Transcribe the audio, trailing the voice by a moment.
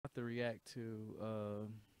to react to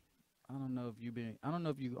I don't know if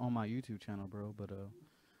you on my YouTube channel, bro, but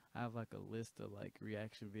I have like a list of like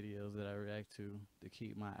reaction videos that I react to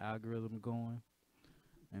keep my algorithm going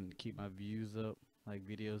and keep my views up, like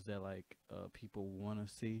videos that like people want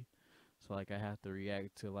to see. So like I have to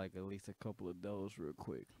react to like at least a couple of those real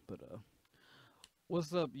quick. But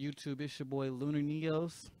what's up, YouTube? It's your boy Lunar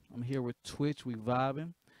Neos. I'm here with Twitch. We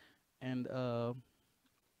vibing. And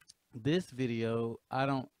this video,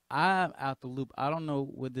 I'm out the loop. I don't know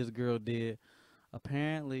what this girl did.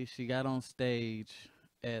 Apparently she got on stage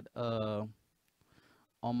at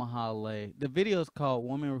Omaha Lay. The video is called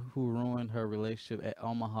Woman Who Ruined Her Relationship at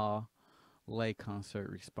Omaha Lay Concert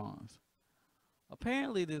Response.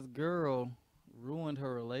 Apparently this girl ruined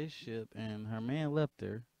her relationship and her man left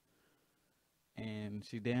her, and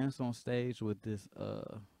she danced on stage with this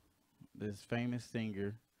this famous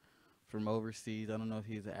singer from overseas. I don't know if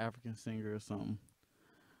he's an African singer or something.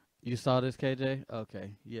 You saw this, KJ?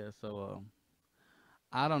 Okay, yeah. So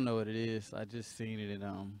I don't know what it is. I just seen it,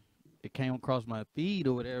 and it came across my feed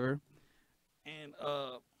or whatever, and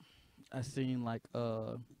I seen like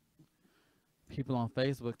people on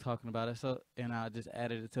Facebook talking about it. So, and I just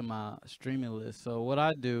added it to my streaming list. So what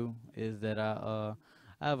I do is that I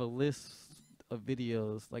have a list of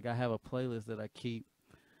videos. Like I have a playlist that I keep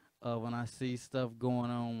when I see stuff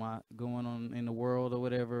going on in the world or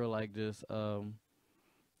whatever, like just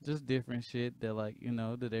different shit that, like, you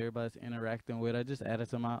know, that everybody's interacting with. I just add it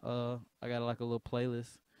to my I got like a little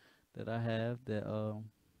playlist that I have that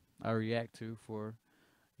I react to for,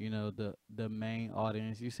 you know, the main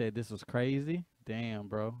audience. You said this was crazy? Damn,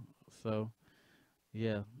 bro. So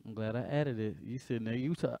yeah, I'm glad I added it. You sitting there,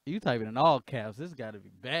 you typing in all caps. This got to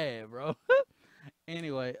be bad, bro.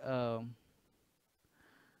 Anyway,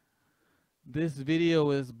 this video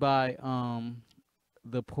is by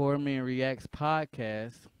the Poor Man Reacts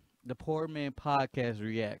podcast. The Poor Man Podcast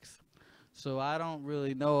Reacts. So I don't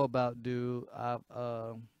really know about dude.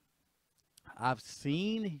 I've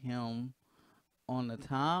seen him on the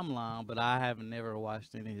timeline, but I have never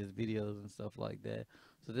watched any of his videos and stuff like that.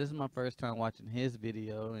 So this is my first time watching his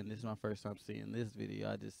video, and this is my first time seeing this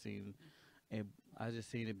video. I just seen it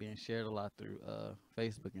being shared a lot through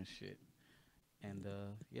Facebook and shit. And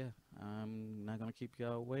yeah, I'm not gonna keep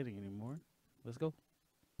y'all waiting anymore. Let's go.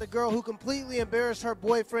 The girl who completely embarrassed her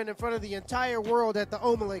boyfriend in front of the entire world at the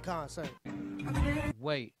Ohma concert.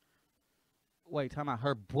 Wait, time out.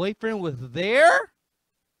 Her boyfriend was there?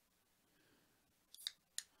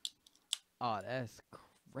 Oh, that's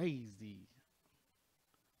crazy.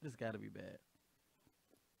 This gotta be bad.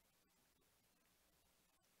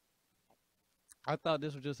 I thought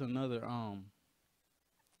this was just another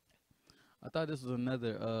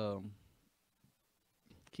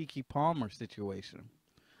Keke Palmer situation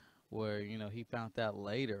where, you know, he found out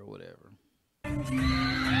later or whatever.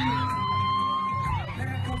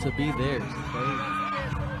 To be there is crazy.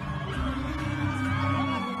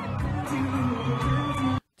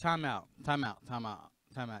 Time out.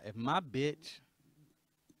 If my bitch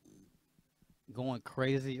going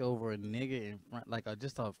crazy over a nigga in front, like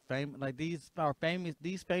just a famous, like these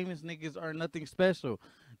famous niggas are nothing special.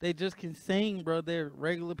 They just can sing, bro. They're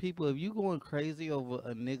regular people. If you going crazy over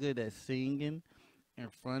a nigga that's singing in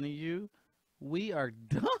front of you, we are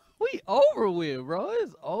done. We over with, bro.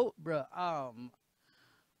 It's old, bro.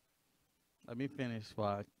 Let me finish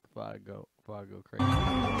before I go crazy. Okay.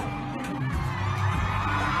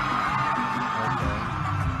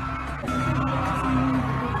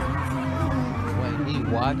 Wait, he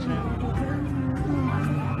watching?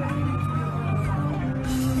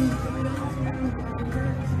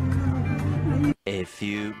 A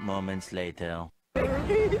few moments later.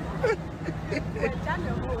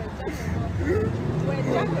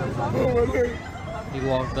 He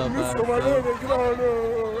walked up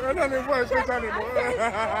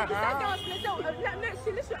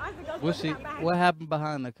what happened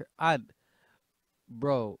behind the curtain?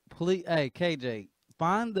 Bro, please, hey KJ,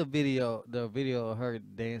 find the video of her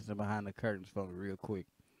dancing behind the curtains for me real quick,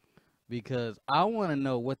 because I want to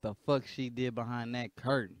know what the fuck she did behind that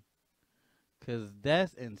curtain, cause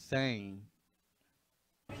that's insane.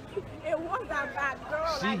 It was that bad,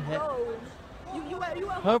 girl. She like, had, you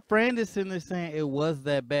her friend is sitting there saying it was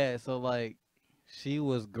that bad. So like, she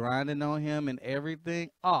was grinding on him and everything.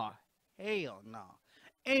 Oh hell no!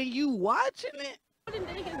 And you watching it?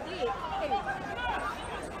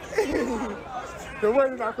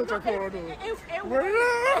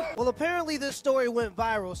 Well, apparently this story went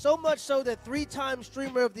viral, so much so that 3-time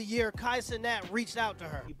Streamer of the Year Kai Cenat reached out to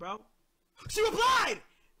her. Bro, she replied,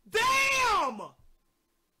 "Damn!"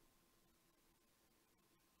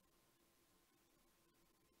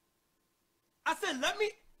 I said, let me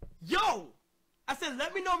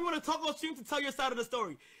know if you want to talk on stream to tell your side of the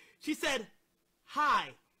story. She said,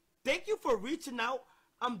 hi, thank you for reaching out.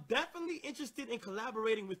 I'm definitely interested in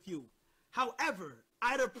collaborating with you. However,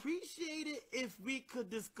 I'd appreciate it if we could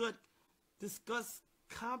discuss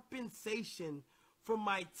compensation for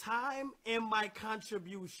my time and my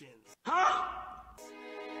contributions. Huh?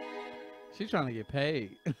 She's trying to get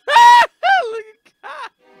paid. Look at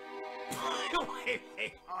God. Wait,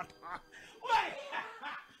 hold on. Wait.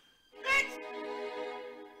 Bitch!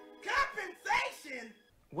 Compensation?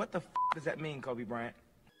 What the f does that mean, Kobe Bryant?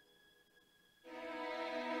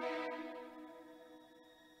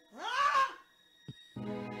 Huh?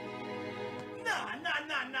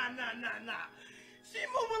 Nah. She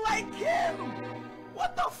moving like Kim.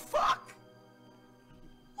 What the fuck?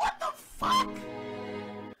 What the fuck?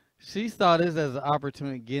 She saw this as an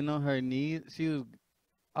opportunity, getting on her knees. She was,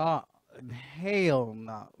 hell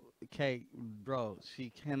no. Okay, bro, she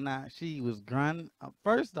cannot. She was grinding.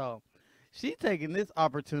 First off, she taking this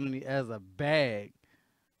opportunity as a bag.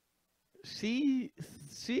 She's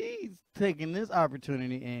taking this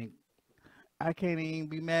opportunity, and I can't even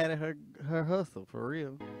be mad at her hustle, for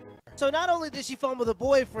real. So not only did she fumble the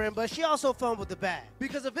boyfriend, but she also fumbled the bag.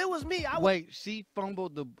 Because if it was me, I would. Wait, she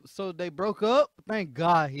fumbled the. So they broke up? Thank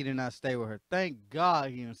God he did not stay with her. Thank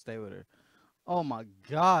God he didn't stay with her. Oh my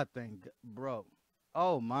God, bro.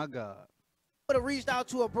 Oh my God. would have reached out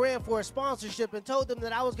to a brand for a sponsorship and told them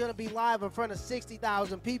that I was going to be live in front of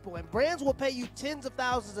 60,000 people, and brands will pay you tens of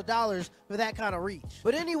thousands of dollars for that kind of reach.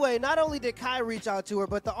 But anyway, not only did Kai reach out to her,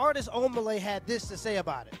 but the artist Ohma had this to say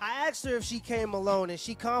about it. I asked her if she came alone, and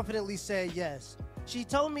she confidently said yes. She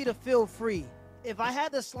told me to feel free. If I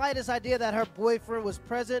had the slightest idea that her boyfriend was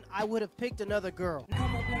present, I would have picked another girl.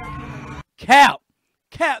 Cap,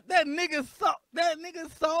 that nigga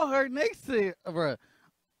saw her next to her, bro.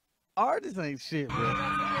 Artists ain't shit, bro.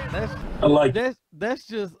 That's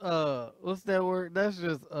just what's that word? That's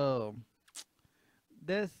just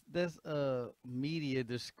that's media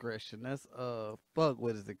discretion. That's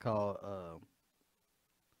what is it called?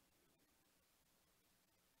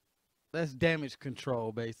 That's damage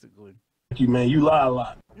control, basically. You, man, you lie a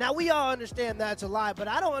lot. Now, we all understand that's a lie, but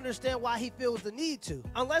I don't understand why he feels the need to.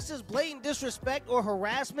 Unless it's blatant disrespect or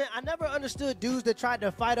harassment, I never understood dudes that tried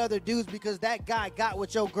to fight other dudes because that guy got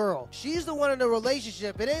with your girl. She's the one in the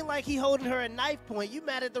relationship. It ain't like he holding her at knife point. You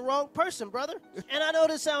mad at the wrong person, brother. And I know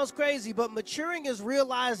this sounds crazy, but maturing is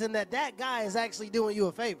realizing that that guy is actually doing you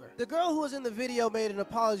a favor. The girl who was in the video made an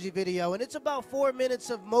apology video, and it's about 4 minutes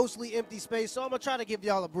of mostly empty space, so I'm gonna try to give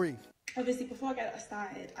y'all a brief. Obviously, before I get that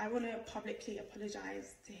started, I want to publicly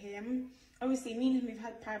apologise to him. Obviously, me and him, we've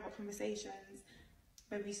had private conversations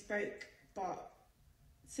where we spoke, but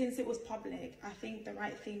since it was public, I think the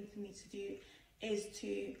right thing for me to do is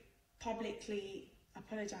to publicly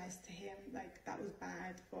apologise to him. Like, that was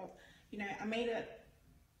bad, but, you know,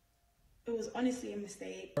 it was honestly a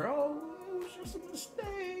mistake. Bro, it was just a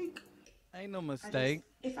mistake. Ain't no mistake.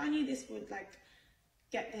 If I knew this would, like,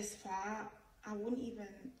 get this far, I wouldn't even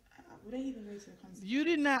go to the concert. You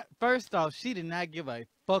did not. First off, she did not give a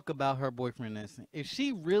fuck about her boyfriend. If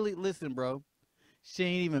she really listen, bro, she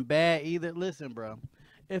ain't even bad either. Listen, bro,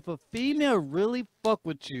 if a female really fuck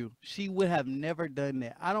with you, she would have never done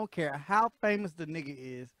that. I don't care how famous the nigga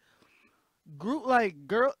is. Girl,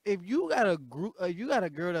 if you got a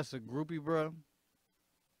girl that's a groupie, bro,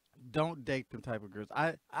 don't date them type of girls.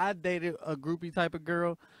 I dated a groupie type of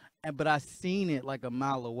girl, but I seen it like a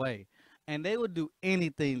mile away. And they would do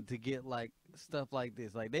anything to get like stuff like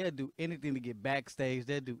this. Like they'll do anything to get backstage.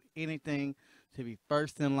 They'll do anything to be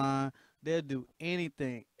first in line. They'll do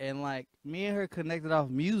anything. And like me and her connected off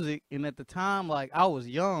music. And at the time, like I was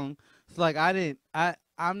young, so like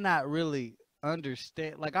I'm not really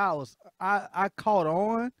understand. Like I caught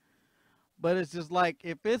on, but it's just like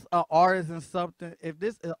if it's an artist and something, if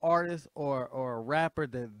this is an artist or a rapper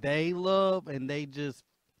that they love and they just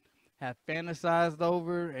have fantasized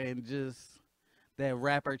over and just that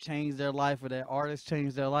rapper changed their life or that artist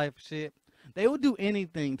changed their life shit, they would do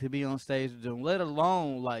anything to be on stage with them, let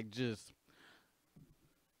alone like just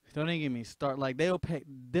don't even get me start. Like they'll pay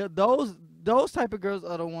those type of girls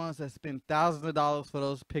are the ones that spend thousands of dollars for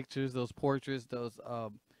those pictures, those portraits, those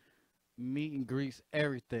meet and greets,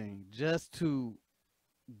 everything just to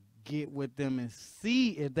get with them and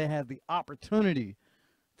see if they have the opportunity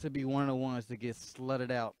to be one of the ones that get slutted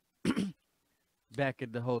out back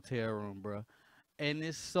at the hotel room, bro. And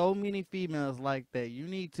there's so many females like that. You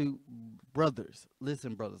need to, brothers,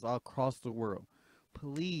 listen, brothers, all across the world,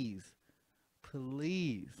 please,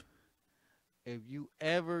 if you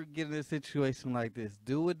ever get in a situation like this,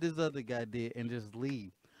 do what this other guy did and just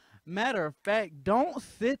leave. Matter of fact, don't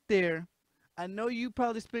sit there. I know you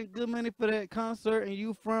probably spent good money for that concert and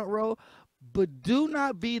you front row, but do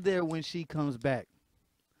not be there when she comes back.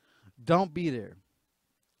 Don't be there.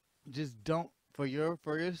 Just don't, for your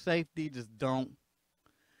safety, just don't.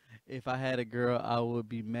 If I had a girl, I would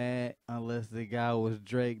be mad unless the guy was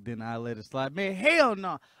Drake, then I let it slide. Man, hell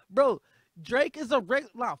no. Bro, Drake is a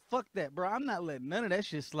regular. Nah, fuck that, bro. I'm not letting none of that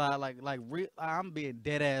shit slide. I'm being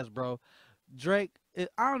dead ass, bro. Drake,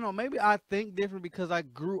 I don't know, maybe I think different because I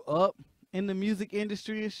grew up in the music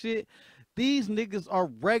industry and shit. These niggas are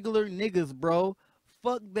regular niggas, bro.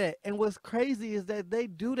 Fuck that. And what's crazy is that they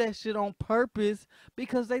do that shit on purpose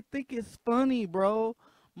because they think it's funny, bro.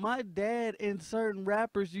 My dad and certain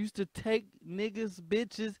rappers used to take niggas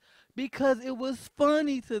bitches because it was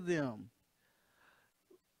funny to them.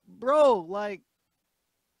 Bro, like,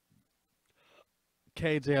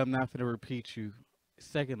 KJ, I'm not gonna repeat you.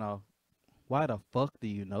 Second off, why the fuck do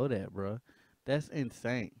you know that, bro? That's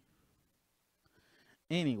insane.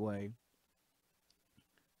 Anyway,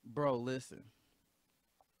 bro, listen.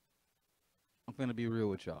 I'm gonna be real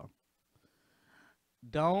with y'all.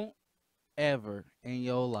 Don't ever in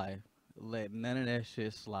your life let none of that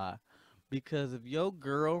shit slide. Because if your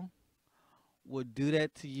girl would do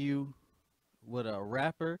that to you with a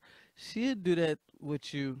rapper, she'd do that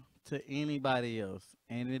with you to anybody else.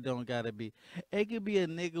 And it don't gotta be. It could be a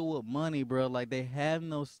nigga with money, bro. Like they have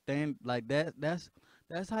no stand. Like that's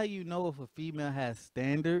how you know if a female has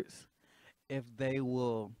standards. If they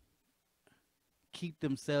will keep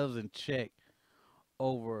themselves in check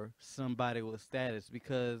over somebody with status.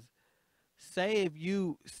 Because say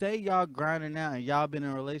y'all grinding out and y'all been in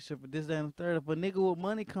a relationship with this, that, and the third. If a nigga with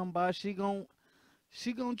money come by, she gon'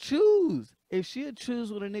 choose. If she'll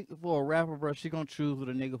choose with a nigga for a rapper, bro, she gon' choose with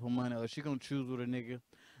a nigga for money, or she gon' choose with a nigga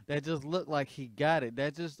that just look like he got it.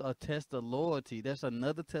 That's just a test of loyalty. That's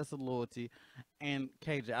another test of loyalty. And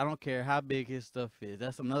KJ, I don't care how big his stuff is.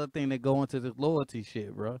 That's another thing that go into this loyalty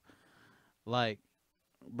shit, bro. Like,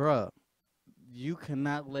 bro, you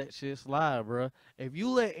cannot let shit slide, bro. If you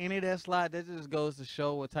let any of that slide, that just goes to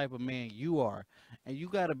show what type of man you are. And you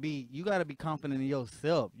gotta be confident in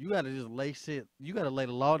yourself. You gotta just lay shit. You gotta lay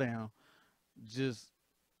the law down, just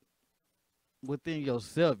within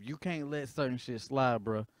yourself. You can't let certain shit slide,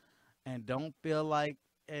 bro. And don't feel like,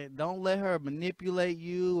 and don't let her manipulate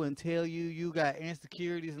you and tell you you got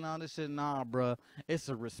insecurities and all this shit. Nah, bro. It's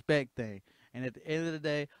a respect thing. And at the end of the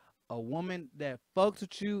day, a woman that fucks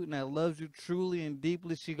with you and that loves you truly and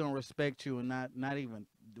deeply, she gonna respect you and not even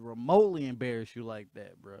remotely embarrass you like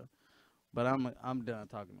that, bro. But I'm done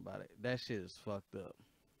talking about it. That shit is fucked up.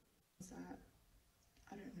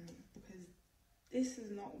 I don't know, because this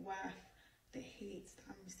is not worth the hate that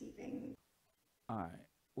I'm receiving. All right,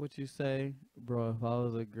 what you say, bro? If I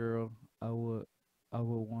was a girl, I would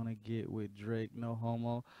want to get with Drake. No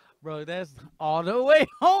homo, bro. That's all the way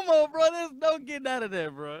homo, bro. There's no getting out of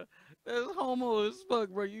there, bro. That's homo as fuck,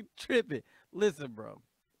 bro. You tripping? Listen, bro.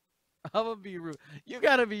 I'm gonna be rude. You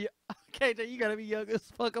gotta be, KJ. You gotta be young as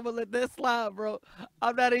fuck. I'm gonna let that slide, bro.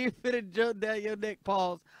 I'm not even finna jump down your neck.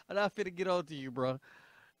 Pause. I'm not finna get on to you, bro.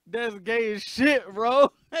 That's gay as shit,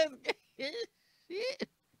 bro. That's gay as shit.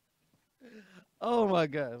 Oh my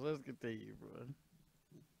gosh. Let's continue, bro.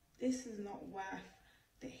 This is not worth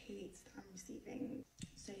the hate that I'm receiving.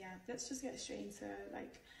 So yeah, let's just get straight into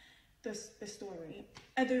like the story.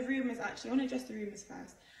 The rumors, actually. I want to address the rumors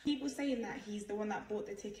first. People saying that he's the one that bought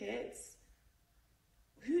the tickets.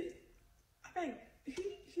 Who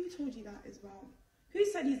told you that as well? Who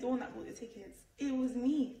said he's the one that bought the tickets? It was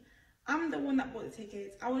me. I'm the one that bought the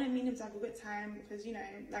tickets. I wanted him to have a good time because, you know,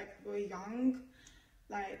 like, we're young,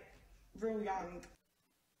 like, real young.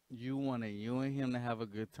 You wanted you and him to have a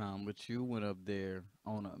good time, but you went up there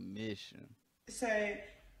on a mission. So,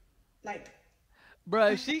 like, bro,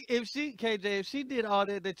 if she KJ, if she did all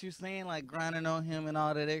that you saying, like grinding on him and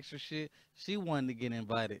all that extra shit, she wanted to get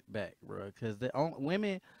invited back, bro. Because the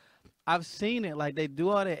women, I've seen it, like they do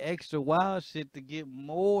all that extra wild shit to get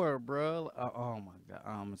more, bro. Oh my god,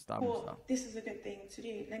 I'm gonna stop. This is a good thing to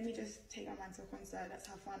do. Let me just take my man to a concert. Let's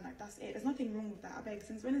have fun. Like, that's it. There's nothing wrong with that. I beg.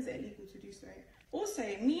 Since when is it illegal to do so? Also,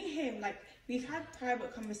 me and him, like, we've had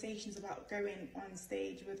private conversations about going on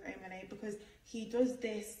stage with Ohma because he does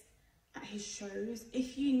this at his shows.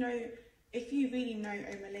 If you really know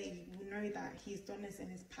Ohma, you will know that he's done this in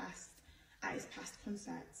his past, at his past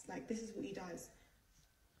concerts. Like, this is what he does.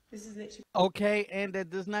 This is literally okay, and that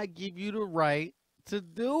does not give you the right to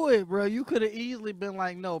do it, bro. You could have easily been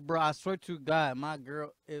like, no, bro, I swear to God, my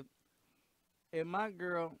girl, if my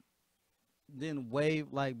girl didn't wave,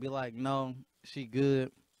 like, be like, no, she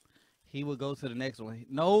good, he would go to the next one.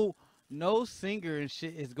 No, no singer and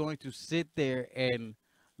shit is going to sit there and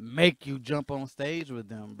make you jump on stage with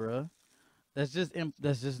them, bruh. That's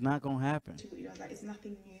just not gonna happen. Like, it's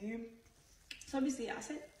nothing new. So obviously, I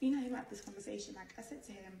said, you know, him at this conversation, like I said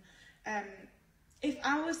to him, if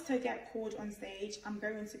I was to get called on stage, I'm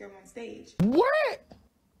going to go on stage. What?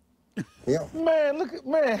 Yeah. Man, look at,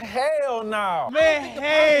 man, hell no. Man,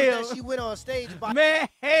 hell. She went on stage by. Man,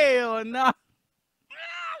 hell no. I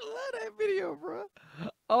love that video, bro.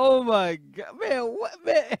 Oh my god, man, what,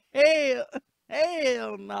 man,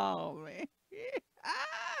 hell no, man.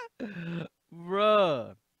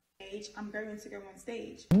 Bruh. I'm going to go on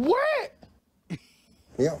stage. What?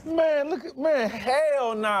 Yeah. Man, look at, man,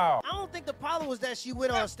 hell no. I don't think the problem was that she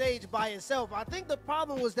went on stage by herself. I think the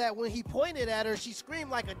problem was that when he pointed at her, she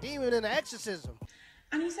screamed like a demon in an exorcism.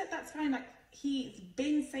 And he said that's fine. Like, he's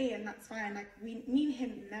been saying that's fine. Like, me and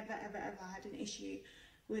him never, ever, ever had an issue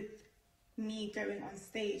with me going on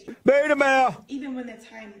stage. Beta male. Even when the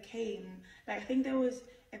time came, like, I think there was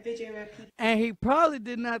a video where people. And he probably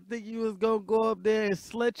did not think you was gonna go up there and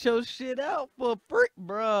slut your shit out for free,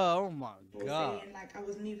 bruh. Oh my god. Saying, like, I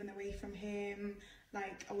was moving away from him,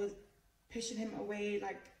 like I was pushing him away,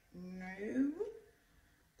 like, no.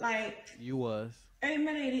 Like, you was.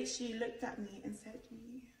 Ohma literally looked at me and said,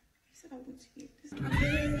 you said I want to you.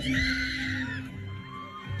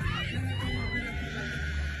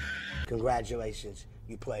 Congratulations,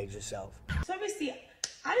 you played yourself. So obviously,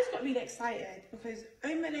 I just got really excited because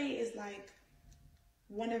Ohma is like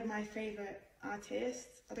one of my favorite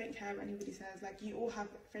artists. I don't care what anybody says. Like, you all have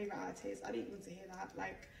favorite artists. I didn't want to hear that.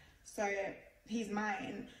 Like, so he's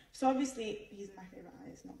mine. So obviously, he's my favorite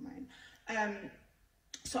artist, not mine.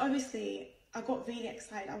 So obviously, I got really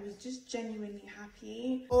excited. I was just genuinely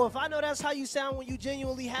happy. Oh, if I know that's how you sound when you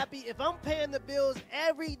genuinely happy, if I'm paying the bills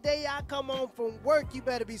every day I come home from work, you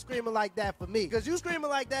better be screaming like that for me. Because you screaming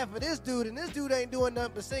like that for this dude, and this dude ain't doing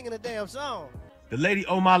nothing but singing a damn song. The lady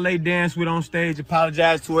Ohma danced with on stage,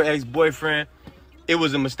 apologized to her ex-boyfriend. It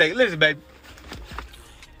was a mistake. Listen, baby.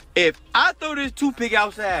 If I throw this toothpick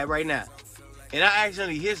outside right now, and I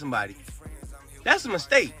accidentally hit somebody, that's a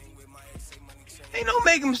mistake. Ain't no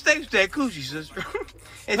making mistakes with that coochie, sister.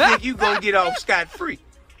 And think you gonna get off scot-free.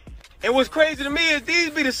 And what's crazy to me is these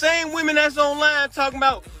be the same women that's online talking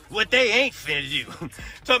about what they ain't finna do.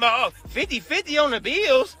 Talking about, oh, 50-50 on the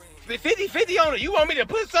bills. 50-50 on it. You want me to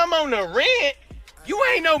put something on the rent? You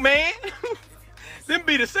ain't no man. Them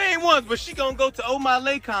be the same ones, but she gonna go to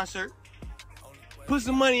Ohma concert, put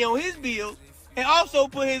some money on his bills, and also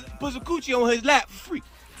put some coochie on his lap for free.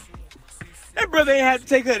 That brother ain't had to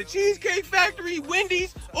take her to Cheesecake Factory,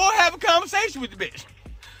 Wendy's, or have a conversation with the bitch.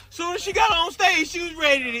 Soon as she got on stage, she was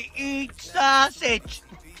ready to eat sausage.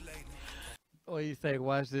 What you say?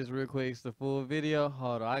 Watch this real quick. It's the full video.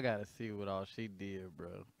 Hold on, I gotta see what all she did,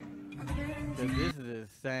 bro. This is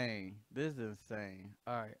insane. This is insane.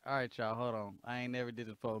 All right, y'all. Hold on. I ain't never did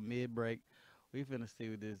it before. Mid break, we finna see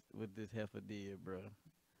what this heifer did, bro.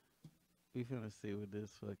 We finna see what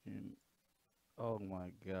this fucking. Oh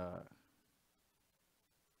my god.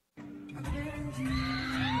 She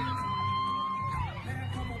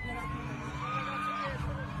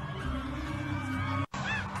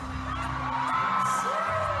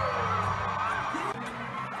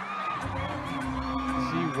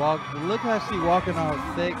walked. Look how she walking all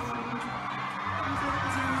sexy.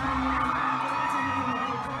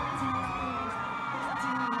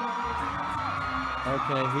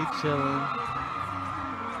 Okay, he chilling.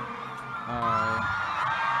 All right.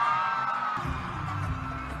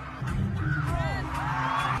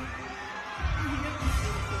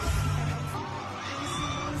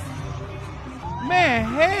 Man,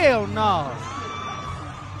 hell no.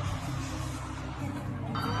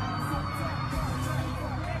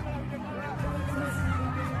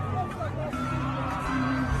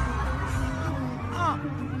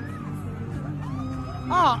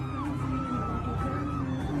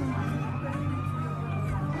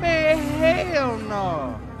 Man, hell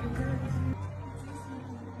no.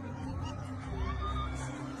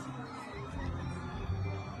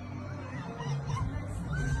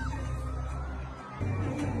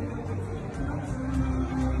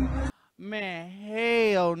 Man,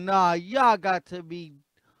 hell nah. Y'all got to be.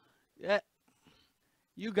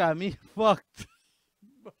 You got me fucked.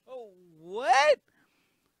 What?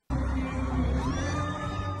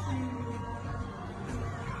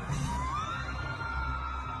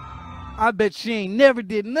 I bet she ain't never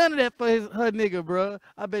did none of that for her nigga, bro.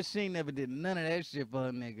 I bet she ain't never did none of that shit for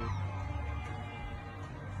her nigga.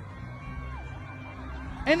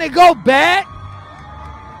 And they go back?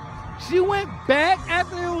 She went back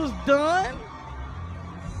after it was done?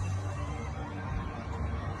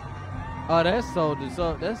 Oh, that's sold it.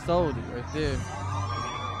 So that's sold it right there.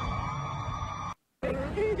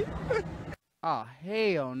 Oh,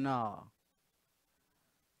 hell no.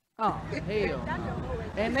 Oh, hell no.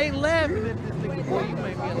 And they laughing at this nigga. Boy, you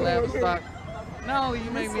make me a laugh stock. No, you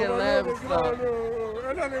make me a laugh stock.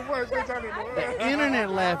 The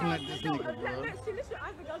internet laughing at this nigga, bro. Listen,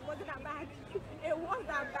 other girls wasn't that bad. It was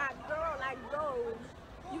that bad, girl. Like, bro.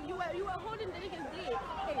 You were holding the nigga's dick.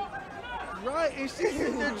 Hey. Right, and she's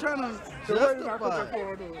sitting there trying to justify.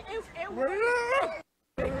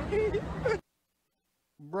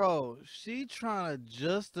 Bro, she trying to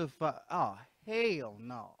justify. Oh, hell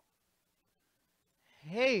no.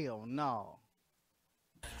 Hell no.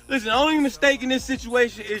 Listen, the only mistake in this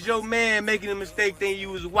situation is your man making a mistake thinking you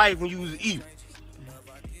was a wife when you was evil.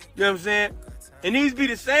 You know what I'm saying? And these be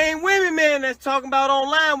the same women, man, that's talking about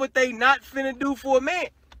online what they not finna do for a man.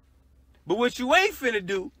 But what you ain't finna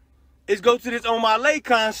do is go to this Ohma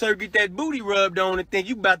concert, get that booty rubbed on, and think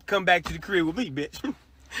you about to come back to the crib with me, bitch.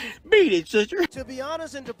 Beat it, sister. To be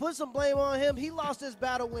honest, and to put some blame on him, he lost this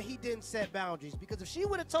battle when he didn't set boundaries. Because if she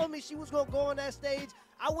would have told me she was going to go on that stage,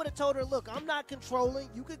 I would have told her, look, I'm not controlling.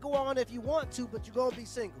 You could go on if you want to, but you're going to be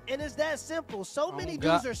single. And it's that simple. So many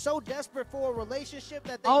dudes are so desperate for a relationship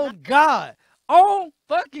that they... Oh, God. Oh,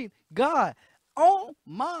 fucking God. On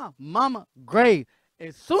my mama grave.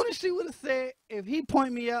 As soon as she would have said, if he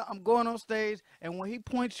point me out, I'm going on stage. And when he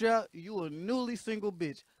points you out, you a newly single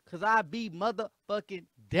bitch. Because I be motherfucking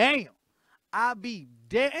damn. I be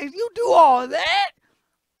damn. If you do all that.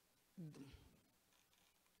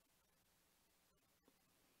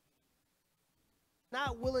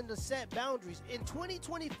 Not willing to set boundaries. In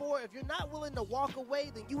 2024, if you're not willing to walk away,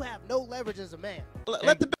 then you have no leverage as a man.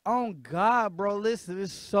 On God, bro, listen,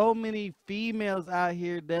 there's so many females out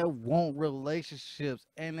here that want relationships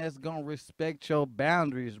and that's gonna respect your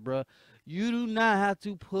boundaries, bro. You do not have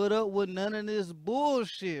to put up with none of this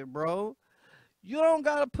bullshit, bro. You don't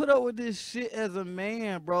gotta put up with this shit as a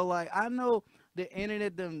man, bro. Like, I know the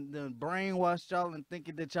internet done brainwashed y'all and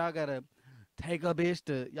thinking that y'all gotta take a bitch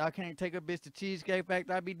to, y'all can't take a bitch to Cheesecake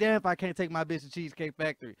Factory. I'd be damned if I can't take my bitch to Cheesecake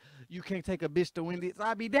Factory. You can't take a bitch to Wendy's.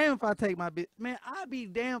 I'd be damned if I take my bitch. Man, I'd be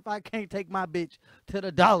damned if I can't take my bitch to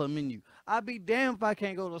the dollar menu. I'd be damned if I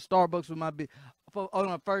can't go to Starbucks with my bitch on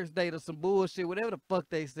a first date or some bullshit, whatever the fuck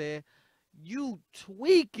they said. You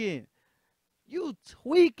tweaking. You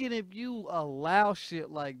tweaking if you allow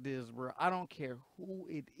shit like this, bro. I don't care who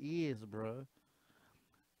it is, bro.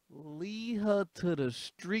 Lead her to the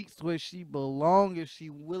streets where she belongs if she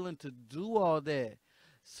willing to do all that.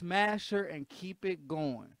 Smash her and keep it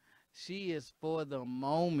going. She is for the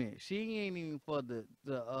moment. She ain't even for the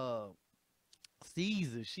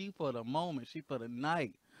season. She for the moment. She for the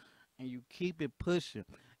night. And you keep it pushing.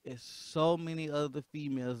 It's so many other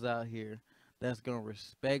females out here that's gonna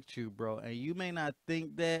respect you, bro. And you may not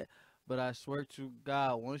think that, but I swear to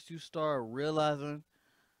God, once you start realizing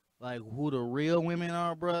like who the real women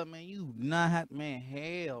are, bro, man, you not have, man,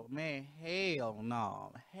 hell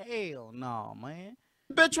no, man.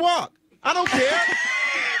 Bitch, walk. I don't care.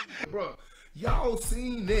 Bro, y'all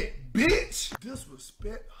seen that bitch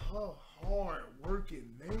disrespect her hard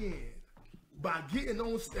working man by getting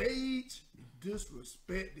on stage,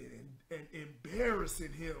 disrespecting and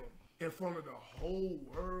embarrassing him in front of the whole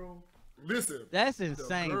world. Listen, that's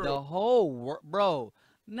insane. The whole world, bro.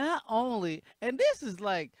 Not only, and this is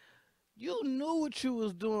like, you knew what you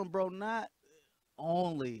was doing, bro. Not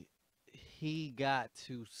only he got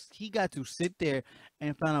to sit there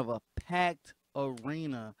in front of a packed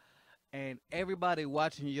arena and everybody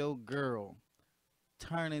watching your girl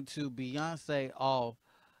turn into Beyonce off.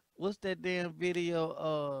 What's that damn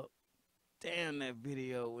video? Damn, that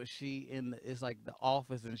video where she it's like the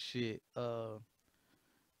office and shit.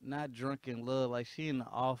 Not Drunk in Love, like she in the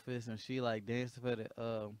office and she like dancing for the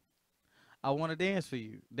I Want to Dance for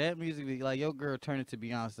You. That music, like your girl turned into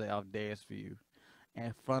Beyonce off Dance for You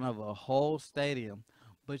in front of a whole stadium.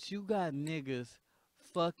 But you got niggas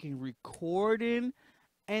fucking recording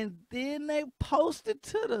and then they post it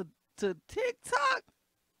to TikTok.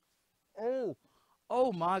 Oh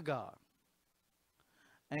my God.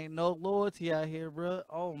 Ain't no loyalty out here, bro.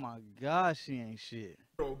 Oh my God, she ain't shit.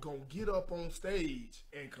 Bro, gonna get up on stage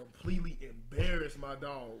and completely embarrass my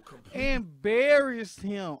dog. Embarrass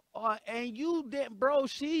him. And you, bro,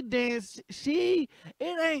 she danced. It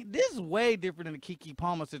ain't, this is way different than the Keke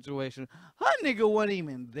Palmer situation. Her nigga wasn't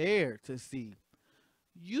even there to see.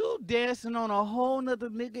 You dancing on a whole nother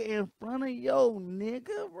nigga in front of your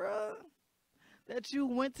nigga, bro, that you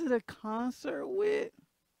went to the concert with.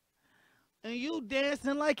 And you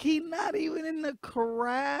dancing like he not even in the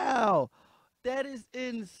crowd. That is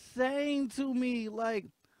insane to me. Like,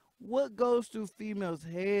 what goes through females'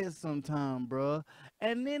 heads sometime, bruh.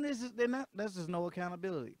 And then it's just, that's just no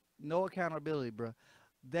accountability. No accountability, bruh.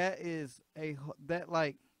 That is that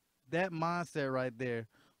mindset right there.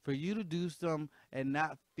 For you to do something and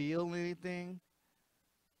not feel anything,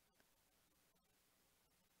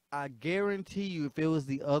 I guarantee you, if it was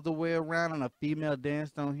the other way around and a female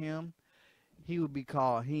danced on him, he would be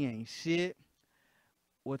called he ain't shit.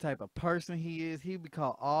 What type of person he is, he'd be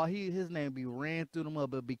called his name would be ran through the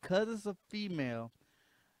mud. But because it's a female,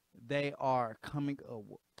 they are coming up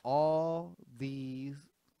with all these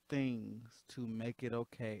things to make it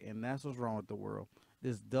okay, and that's what's wrong with the world.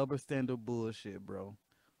 This double standard bullshit, bro.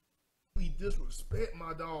 We disrespect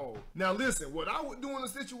my dog. Now listen, what I would do in a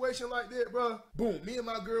situation like that, bro, boom, me and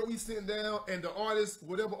my girl, we sitting down, and the artist,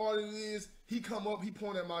 whatever artist it is, he come up, he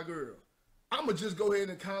point at my girl. I'ma just go ahead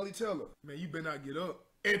and kindly tell her, man, you better not get up.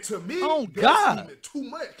 And to me, that's even too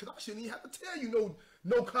much, because I shouldn't even have to tell you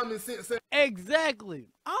no common sense. Exactly.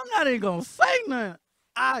 I'm not even gonna say nothing.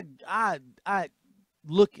 I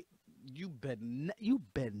look at you. Better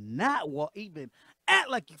not walk, even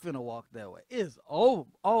act like you finna walk that way. It's oh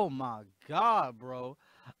my God, bro.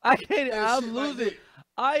 I can't. I'm losing. Like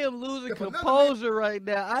I am losing composure right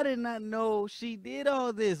now. I did not know she did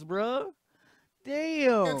all this, bro.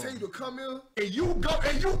 Damn. I tell you to come in and you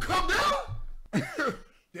come down.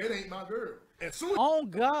 That ain't my girl. And soon oh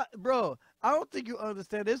God, bro. I don't think you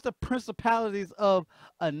understand. It's the principalities of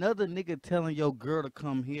another nigga telling your girl to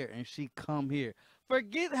come here and she come here.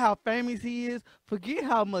 Forget how famous he is. Forget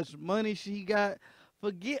how much money she got.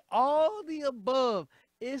 Forget all the above.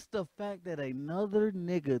 It's the fact that another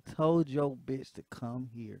nigga told your bitch to come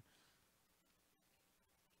here.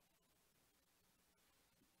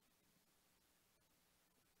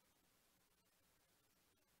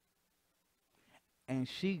 And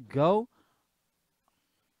she go.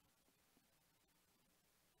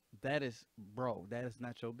 That is, bro, that is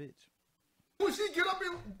not your bitch. When she get up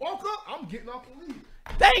and walk up, I'm getting off and leave.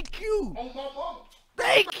 Thank you. On my mama.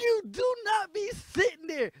 Thank you. Do not be sitting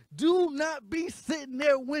there. Do not be sitting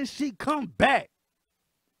there when she come back.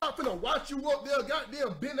 I'm finna watch you up there,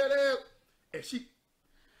 goddamn, bend that ass, and she.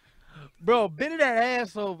 Bro, bending that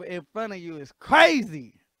ass over in front of you is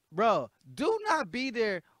crazy. Bro, do not be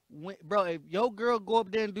there. Bro, if your girl go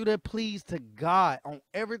up there and do that, please to God, on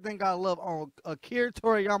everything I love, on Akira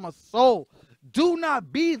Toriyama's soul, do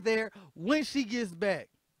not be there when she gets back.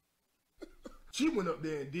 She went up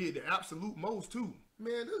there and did the absolute most too.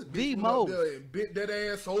 Man, this bitch went most. up there and bent that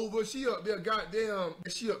ass over. She up there, goddamn,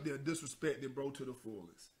 she up there disrespecting, bro, to the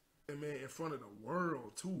fullest. And man, in front of the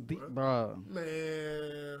world too, bro.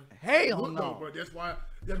 Man, hell look, no, though, bro. That's why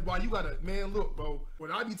you gotta, man. Look, bro.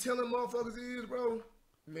 What I be telling motherfuckers is, bro.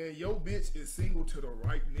 Man, your bitch is single to the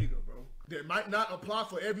right nigga, bro. That might not apply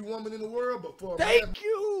for every woman in the world, but for a man. Thank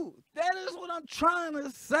you. That is what I'm trying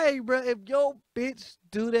to say, bro. If your bitch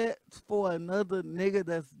do that for another nigga,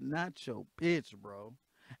 that's not your bitch, bro.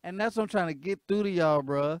 And that's what I'm trying to get through to y'all,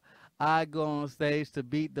 bro. I go on stage to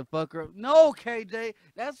beat the fucker up. No, KJ,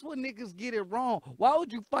 that's what niggas get it wrong. Why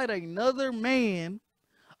would you fight another man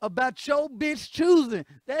about your bitch choosing?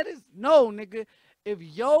 That is no, nigga. If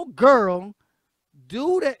your girl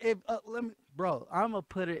do that, if let me, bro, I'm gonna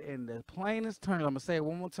put it in the plainest terms. I'm gonna say it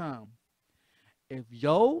one more time. If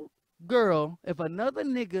your girl, if another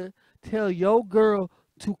nigga tell your girl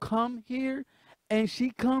to come here and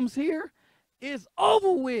she comes here, it's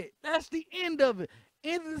over with. That's the end of it.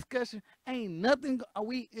 End of discussion. Ain't nothing.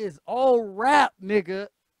 It's all rap, nigga.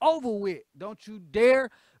 Over with. Don't you dare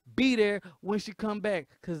be there when she come back,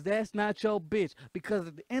 cause that's not your bitch. Because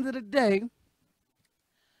at the end of the day,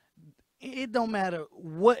 it don't matter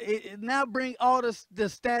what. Now bring all the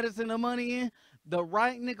status and the money in. The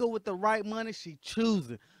right nigga with the right money, she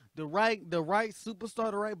choosing. The right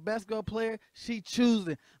superstar, the right basketball player, she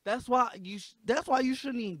choosing. That's why you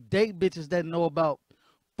shouldn't even date bitches that know about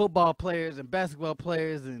football players and basketball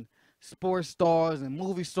players and sports stars and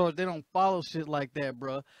movie stars. They don't follow shit like that,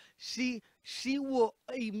 bro. She will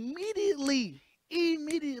immediately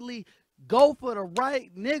go for the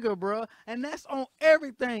right nigga, bro. And that's on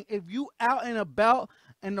everything. If you out and about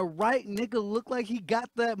and the right nigga look like he got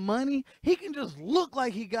that money, he can just look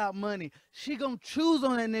like he got money. She gonna choose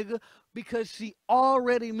on that nigga because she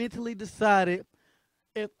already mentally decided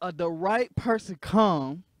if the right person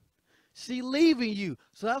come, she leaving you.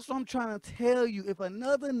 So that's what I'm trying to tell you. If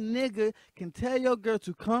another nigga can tell your girl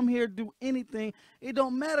to come here, do anything, it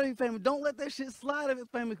don't matter if you're famous. Don't let that shit slide if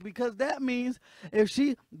it's famous, because that means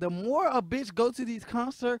the more a bitch go to these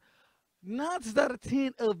concerts, 9 out of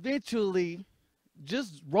 10 eventually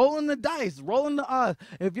just rolling the dice, rolling the odds.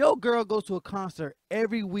 If your girl goes to a concert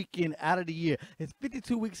every weekend out of the year, it's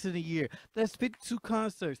 52 weeks in a year. That's 52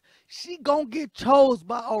 concerts. She gonna get chose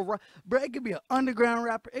by a bro. It could be an underground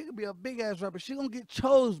rapper. It could be a big ass rapper. She gonna get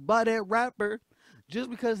chose by that rapper just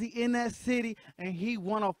because he in that city and he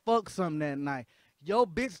wanna fuck something that night. Your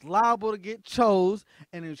bitch liable to get chose,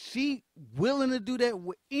 and if she willing to do that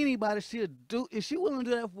with anybody, she'll do. If she willing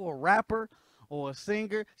to do that for a rapper or a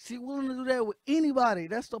singer, she willing to do that with anybody.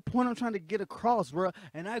 That's the point I'm trying to get across, bro.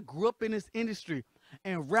 And I grew up in this industry,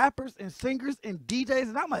 and rappers and singers and DJs,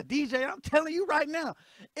 and I'm a DJ. I'm telling you right now,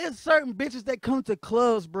 it's certain bitches that come to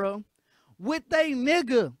clubs, bro, with they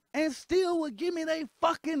nigga, and still would give me they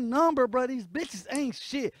fucking number, bro. These bitches ain't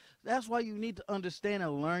shit. That's why you need to understand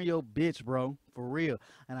and learn your bitch, bro. For real.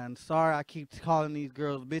 And I'm sorry I keep calling these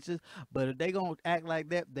girls bitches, but if they gonna act like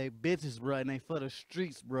that, they bitches, bro, and they for the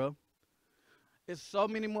streets, bro. There's so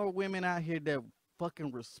many more women out here that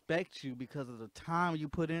fucking respect you because of the time you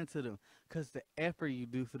put into them, because the effort you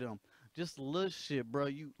do for them. Just little shit, bro.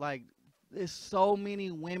 You like, there's so many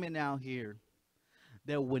women out here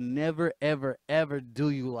that would never, ever, ever do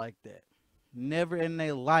you like that. Never in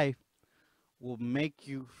their life will make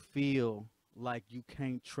you feel like you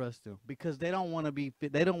can't trust them because they don't want to be,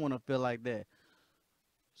 they don't want to feel like that.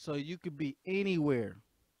 So you could be anywhere,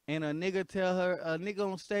 and a nigga tell her, a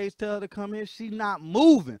nigga on stage tell her to come here, she not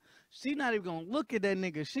moving. She not even gonna look at that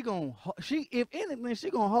nigga. She if anything, she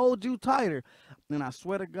gonna hold you tighter. And I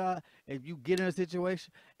swear to God, if you get in a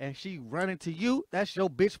situation and she running to you, that's your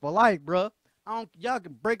bitch for life, bro. Y'all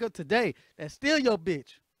can break up today. That's still your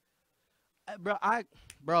bitch,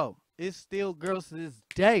 bro. It's still girls to this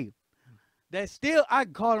day that still, I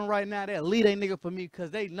can call them right now, that lead a nigga for me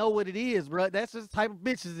because they know what it is, bro. That's just the type of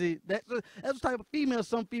bitches. That's the type of females.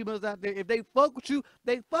 Some females out there, if they fuck with you,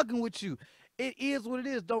 they fucking with you. It is what it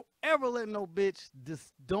is. Don't ever let no bitch,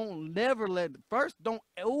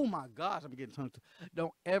 oh my gosh, I'm getting tongue twisted.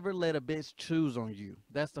 Don't ever let a bitch choose on you.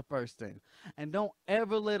 That's the first thing. And don't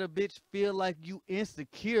ever let a bitch feel like you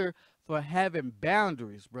insecure for having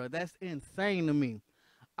boundaries, bro. That's insane to me.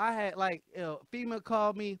 I had like a female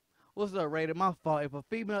called me, what's up, Rated? My fault. If a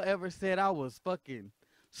female ever said I was fucking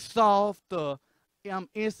soft or I'm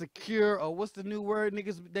insecure or what's the new word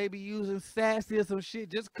niggas they be using, sassy or some shit,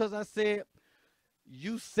 just because I said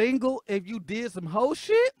you single, if you did some hoe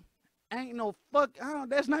shit, ain't no fuck,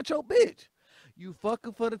 that's not your bitch. You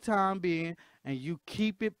fucking for the time being and you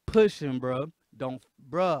keep it pushing, bro.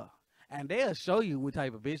 Bruh. And they'll show you what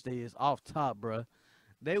type of bitch they is off top, bruh.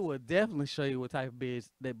 They will definitely show you what type of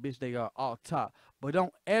bitch they are off top. But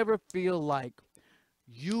don't ever feel like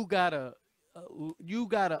you gotta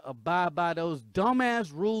abide by those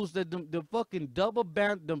dumbass rules that the fucking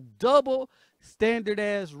double standard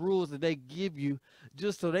ass rules that they give you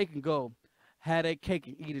just so they can go have that cake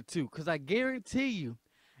and eat it too. Cause I guarantee you,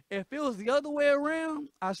 if it was the other way around,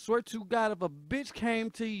 I swear to God, if a bitch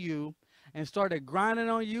came to you and started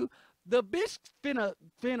grinding on you, the bitch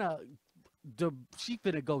she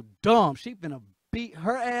finna go dumb. She finna beat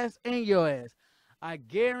her ass and your ass. I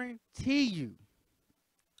guarantee you.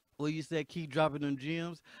 Well, you said keep dropping them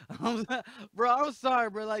gems. Bro, I'm sorry,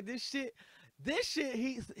 bro. Like this shit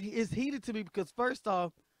is heated to me because first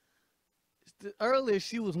off, earlier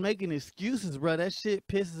she was making excuses, bro. That shit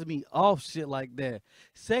pisses me off, shit like that.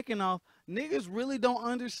 Second off, niggas really don't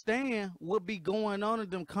understand what be going on in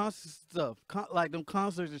them concert stuff, like them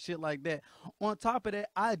concerts and shit like that. On top of that,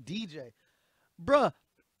 I DJ. Bruh,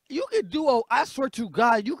 you can do I swear to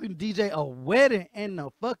God, you can DJ a wedding and the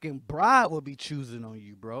fucking bride will be choosing on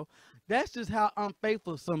you, bro. That's just how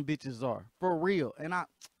unfaithful some bitches are, for real. And I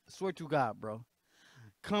swear to God, bro.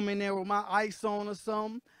 Come in there with my ice on or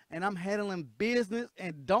something, and I'm handling business,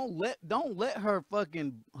 and don't let her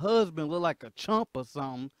fucking husband look like a chump or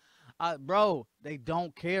something. Bro, they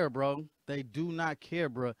don't care, bro. They do not care,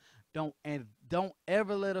 bro. Don't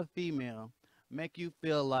ever let a female make you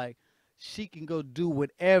feel like she can go do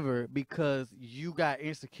whatever because you got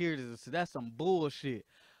insecurities. So that's some bullshit.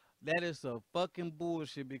 That is some fucking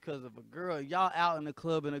bullshit because if a girl, y'all out in the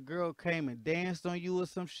club and a girl came and danced on you or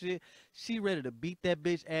some shit, she ready to beat that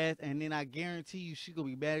bitch ass, and then I guarantee you she gonna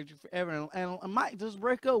be mad at you forever and might just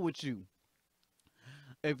break up with you.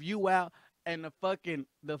 If you out and the fucking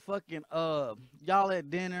y'all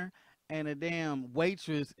at dinner and the damn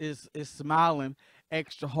waitress is smiling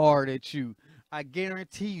extra hard at you, I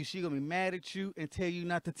guarantee you she gonna be mad at you and tell you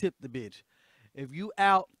not to tip the bitch. If you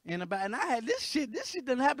out and about, and I had this shit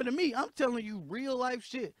didn't happen to me. I'm telling you real life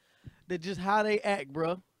shit. That just how they act,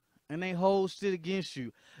 bro. And they hold shit against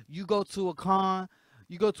you. You go to a con,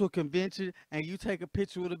 you go to a convention, and you take a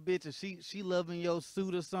picture with a bitch and she loving your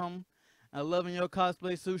suit or something. and loving your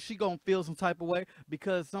cosplay suit, she gonna feel some type of way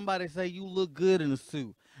because somebody say you look good in a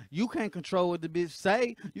suit. You can't control what the bitch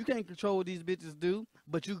say. You can't control what these bitches do,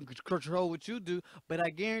 but you can control what you do. But I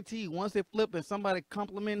guarantee you, once it flip and somebody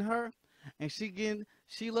compliment her, and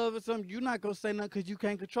she loving something, you're not gonna say nothing because you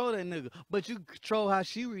can't control that nigga. But you control how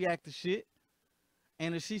she react to shit.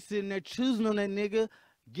 And if she's sitting there choosing on that nigga,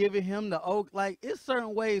 giving him the oak, like it's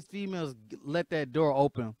certain ways females let that door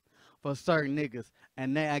open for certain niggas,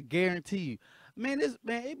 and I guarantee you,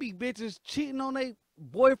 it be bitches cheating on their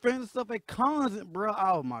boyfriends and stuff at cons, bro.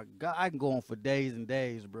 Oh my god, I can go on for days and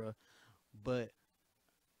days, bro. But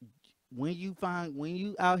when you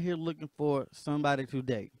out here looking for somebody to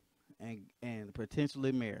date and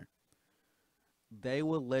potentially marry, they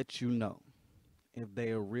will let you know if they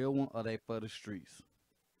a real one or they for the streets.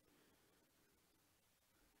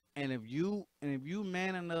 And if you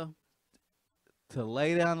man enough to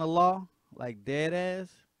lay down the law like dead ass,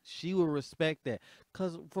 she will respect that.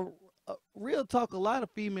 Cause for real talk, a lot of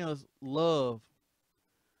females love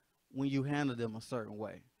when you handle them a certain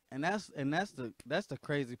way, and that's the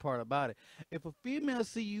crazy part about it. If a female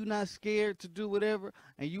see you not scared to do whatever,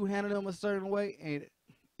 and you handle them a certain way, and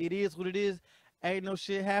it is what it is, ain't no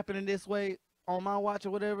shit happening this way on my watch or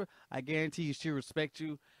whatever, I guarantee you she respect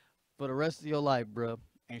you for the rest of your life, bro.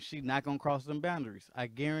 And she not gonna cross them boundaries. I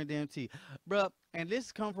guarantee, bro. And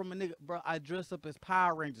this come from a nigga, bro. I dress up as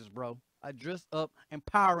Power Rangers, bro. I dress up in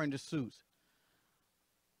Power Ranger suits.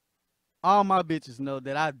 All my bitches know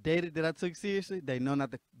that I dated, that I took seriously. They know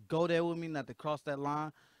not to go there with me, not to cross that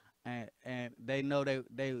line, and they know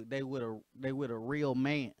they with a real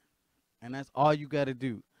man, and that's all you gotta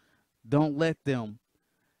do. Don't let them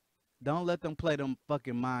play them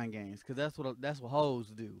fucking mind games, cause that's what hoes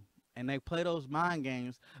do. And they play those mind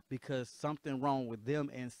games because something wrong with them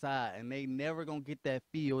inside, and they never gonna get that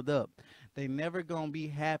filled up. They never gonna be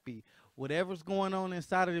happy. Whatever's going on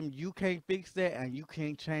inside of them, you can't fix that, and you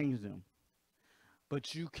can't change them.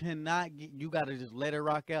 But you gotta just let it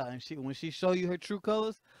rock out. And when she show you her true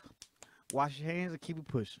colors, wash your hands and keep it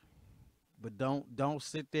pushing. But don't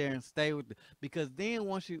sit there and stay with it, because then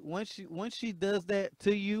once she does that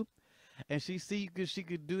to you, and she see she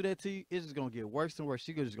could do that to you, it's just gonna get worse and worse.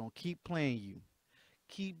 She just gonna keep playing you,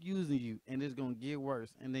 keep using you, and it's gonna get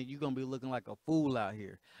worse. And then you're gonna be looking like a fool out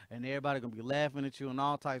here, and everybody gonna be laughing at you and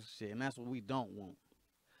all types of shit. And that's what we don't want.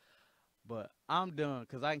 But I'm done,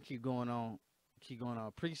 because I can keep going on.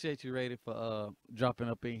 Appreciate you, Rated, for dropping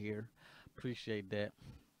up in here. Appreciate that.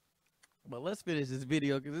 But let's finish this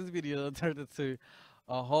video, because this video turned into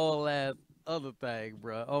a whole ass other thing,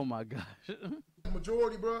 bro. Oh my gosh.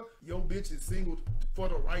 Majority, bro, your bitch is single for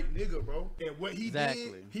the right nigga, bro. And what he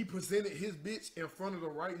did, he presented his bitch in front of the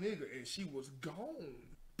right nigga, and she was gone.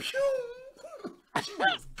 Pew! She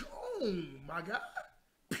was gone, my guy.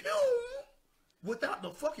 Pew! Without the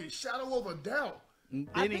fucking shadow of a doubt.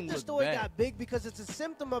 I think the story got big because it's a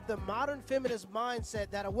symptom of the modern feminist mindset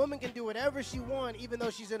that a woman can do whatever she wants even though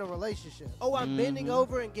she's in a relationship. Oh, I'm bending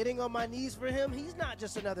over and getting on my knees for him. He's not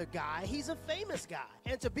just another guy. He's a famous guy.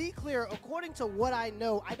 And to be clear, according to what I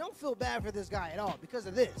know, I don't feel bad for this guy at all because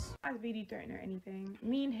of this. I really don't know anything.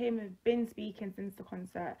 Me and him have been speaking since the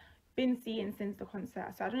concert, been seeing since the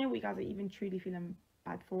concert. So I don't know what you guys are even truly feeling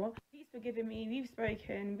bad for. He's forgiven me. We've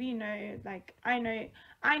spoken. We know, like, I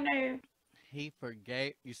know. He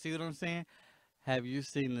forgave. You see what I'm saying? Have you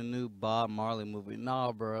seen the new Bob Marley movie?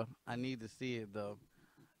 Nah, bro. I need to see it, though.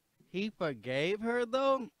 He forgave her,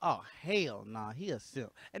 though? Oh, hell nah. He a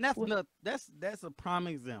simp. And that's a prime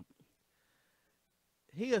example.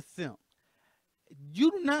 He a simp.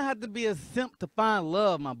 You do not have to be a simp to find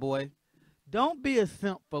love, my boy. Don't be a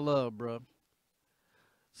simp for love, bro.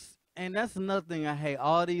 And that's another thing I hate.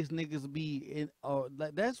 All these niggas be in.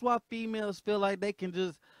 Like, that's why females feel like they can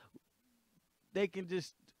just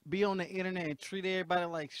be on the internet and treat everybody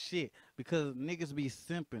like shit, because niggas be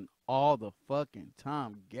simping all the fucking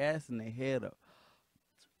time, gassing their head up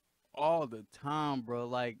all the time, bro.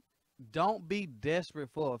 Like, don't be desperate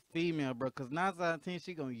for a female, bro, because 9 out of 10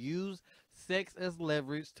 she gonna use sex as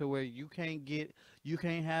leverage to where you can't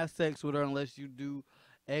have sex with her unless you do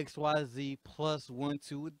XYZ plus 1,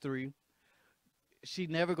 2, or 3. She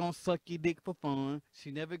never gonna suck your dick for fun. She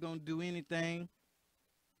never gonna do anything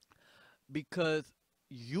because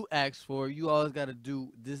you asked for it. You always got to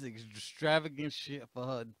do this extravagant shit for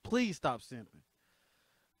her. Please stop simping.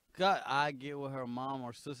 God, I get with her mom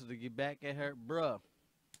or sister to get back at her. Bruh.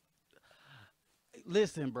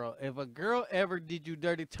 Listen, bro. If a girl ever did you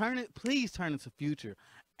dirty, please turn it to Future.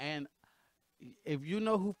 And if you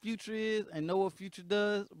know who Future is and know what Future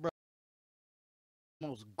does, bro,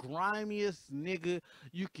 most grimiest nigga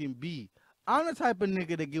you can be. I'm the type of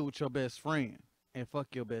nigga that get with your best friend and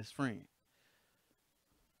fuck your best friend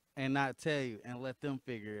and not tell you and let them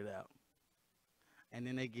figure it out. And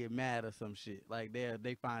then they get mad or some shit. Like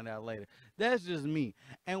they find out later. That's just me.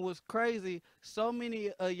 And what's crazy, so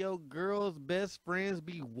many of your girls' best friends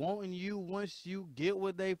be wanting you once you get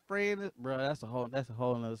with their friend. Bro, that's a whole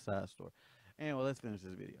nother side story. Anyway, let's finish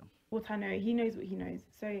this video. What I know, he knows what he knows.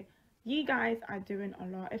 So you guys are doing a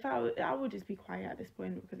lot. If I would just be quiet at this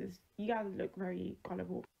point because you guys look very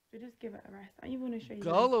gullible. So just give it a rest. I even want to show you.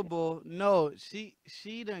 Gullible? No, she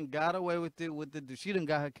done got away with it she done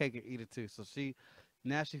got her cake and eat it too. So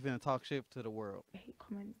now she finna talk shit to the world. I hate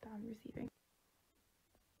comments that I'm receiving.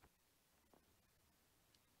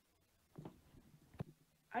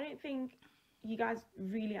 I don't think you guys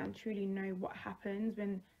really and truly know what happens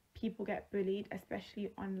when people get bullied, especially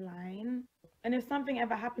online. And if something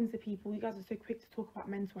ever happens to people, you guys are so quick to talk about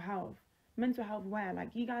mental health. Mental health where? Like,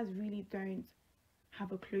 you guys really don't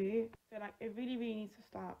have a clue. So, like, it really, really needs to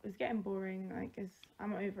stop. It's getting boring. Like,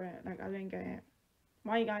 I'm over it. Like, I don't get it.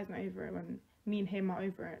 Why are you guys not over it when me and him are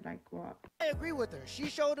over it? Like, what? I agree with her. She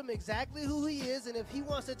showed him exactly who he is, and if he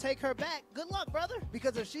wants to take her back, good luck, brother.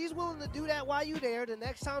 Because if she's willing to do that while you there, the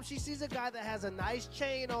next time she sees a guy that has a nice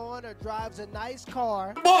chain on or drives a nice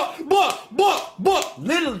car.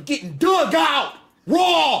 Little getting dug out.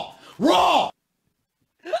 Raw.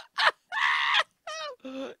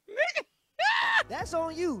 That's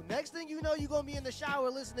on you. Next thing you know, you're going to be in the shower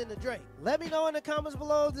listening to Drake. Let me know in the comments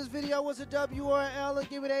below if this video was a W or an L, and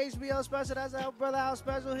give it an HBO special. That's our brother house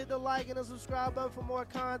special. Hit the like and the subscribe button for more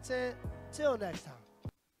content. Till next time.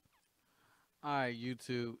 All right,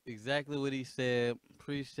 YouTube. Exactly what he said.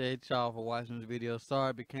 Appreciate y'all for watching this video. Sorry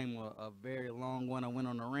it became a very long one. I went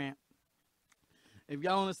on a rant. If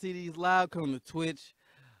y'all want to see these live, come to Twitch.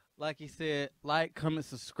 Like he said, like, comment,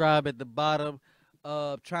 subscribe at the bottom.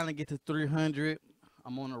 Trying to get to 300.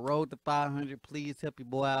 I'm on the road to 500. Please help your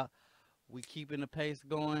boy out. We keeping the pace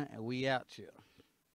going, and we out here.